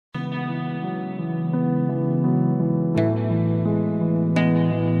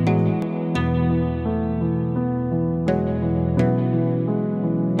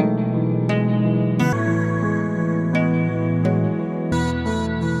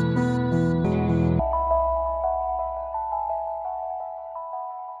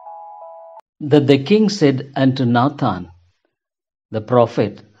That the king said unto Nathan the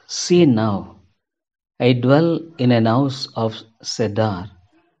prophet, See now, I dwell in an house of cedar,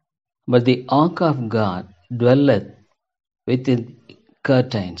 but the ark of God dwelleth within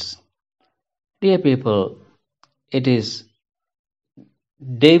curtains. Dear people, it is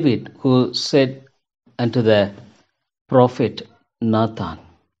David who said unto the prophet Nathan.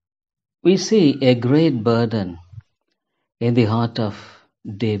 We see a great burden in the heart of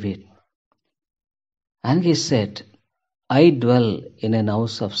David. And he said, I dwell in an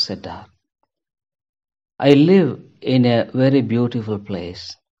house of cedar. I live in a very beautiful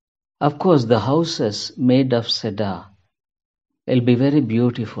place. Of course, the houses made of cedar will be very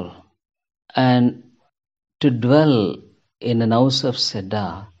beautiful. And to dwell in an house of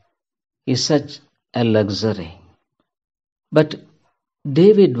cedar is such a luxury. But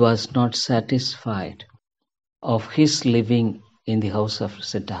David was not satisfied of his living in the house of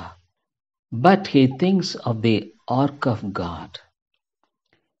cedar, but he thinks of the ark of God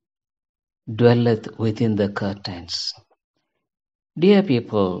dwelleth within the curtains. Dear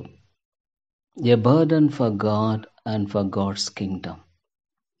people, a burden for God and for God's kingdom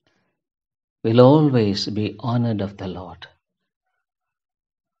will always be honored of the Lord.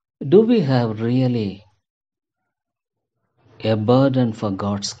 Do we have really a burden for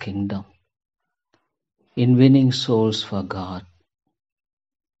God's kingdom, in winning souls for God,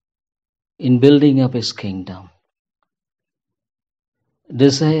 in building up His kingdom,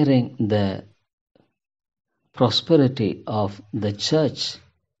 desiring the prosperity of the church,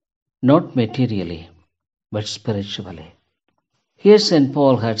 not materially, but spiritually? Here St.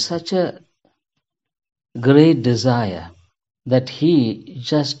 Paul had such a great desire that he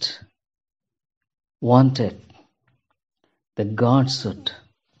just wanted that God should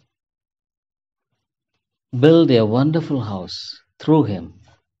build a wonderful house through him.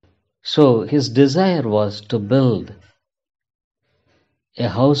 So his desire was to build a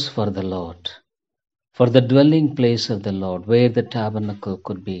house for the Lord, for the dwelling place of the Lord, where the tabernacle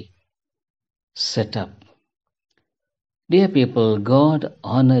could be set up. Dear people, God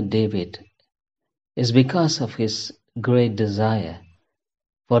honored David is because of his great desire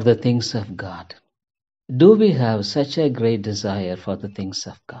for the things of God. Do we have such a great desire for the things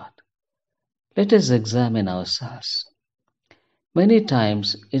of God? Let us examine ourselves. Many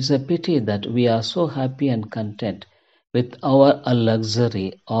times it's a pity that we are so happy and content with our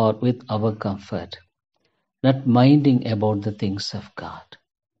luxury or with our comfort, not minding about the things of God.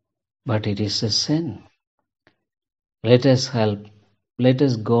 But it is a sin. Let us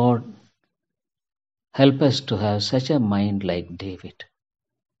God help us to have such a mind like David,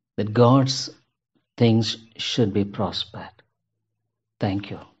 that God's things should be prospered.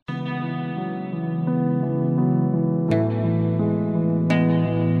 Thank you.